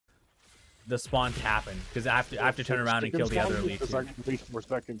the spawn to happen because I have to turn around and kill the other elite. Because I can waste more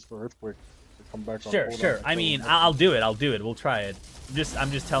seconds for earthquake to come back. Sure. I mean, I'll do it. We'll try it.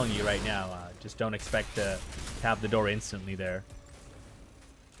 I'm just telling you right now. Just don't expect to have the door instantly there.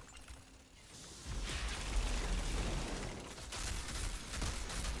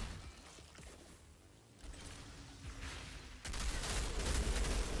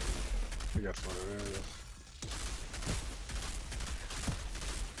 I guess what it is.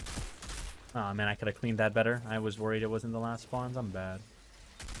 Oh man, I could have cleaned that better. I was worried it wasn't the last spawns. I'm bad.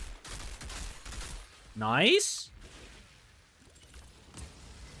 Nice.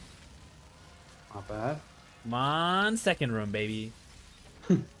 Not bad. Come on, second room, baby.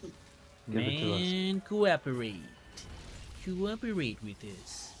 Man, cooperate. Cooperate with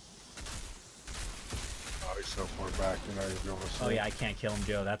this. Oh, he's so far back. You know, he's going to. Oh yeah, I can't kill him,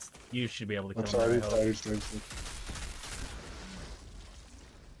 Joe. You should be able to kill I'm him. sorry,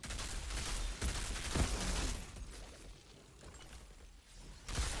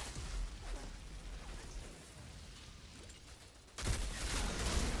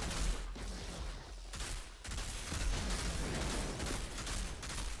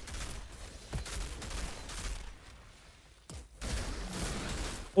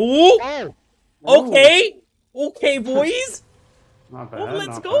 Ooh! Oh! Okay! Okay, boys! Not bad. Oh, let's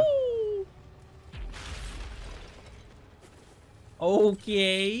not go!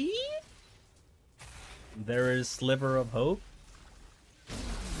 Okay. There is sliver of hope.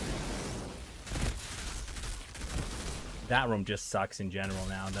 That room just sucks in general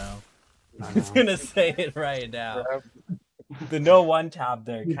now, though. I'm just gonna say it right now. The no one tap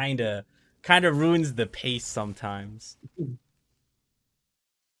there kinda ruins the pace sometimes.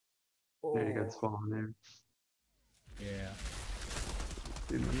 Very good spawn there. Yeah.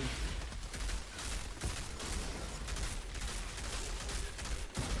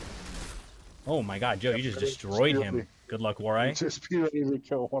 Oh my god, Joe, you just destroyed him. Good luck, Warai. Just be ready to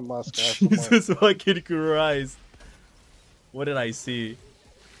kill one last guy. Jesus fucking Christ. What did I see?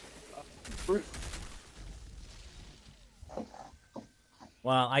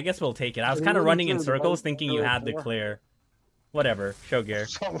 Well, I guess we'll take it. I was kind of running in circles thinking you had the clear. Whatever. Show gear.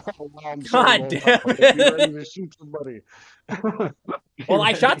 God damn it. Well,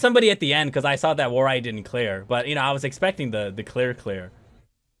 I shot somebody at the end because I saw that Warai didn't clear. But, you know, I was expecting the clear.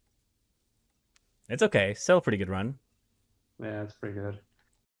 It's okay. Still a pretty good run. Yeah, it's pretty good.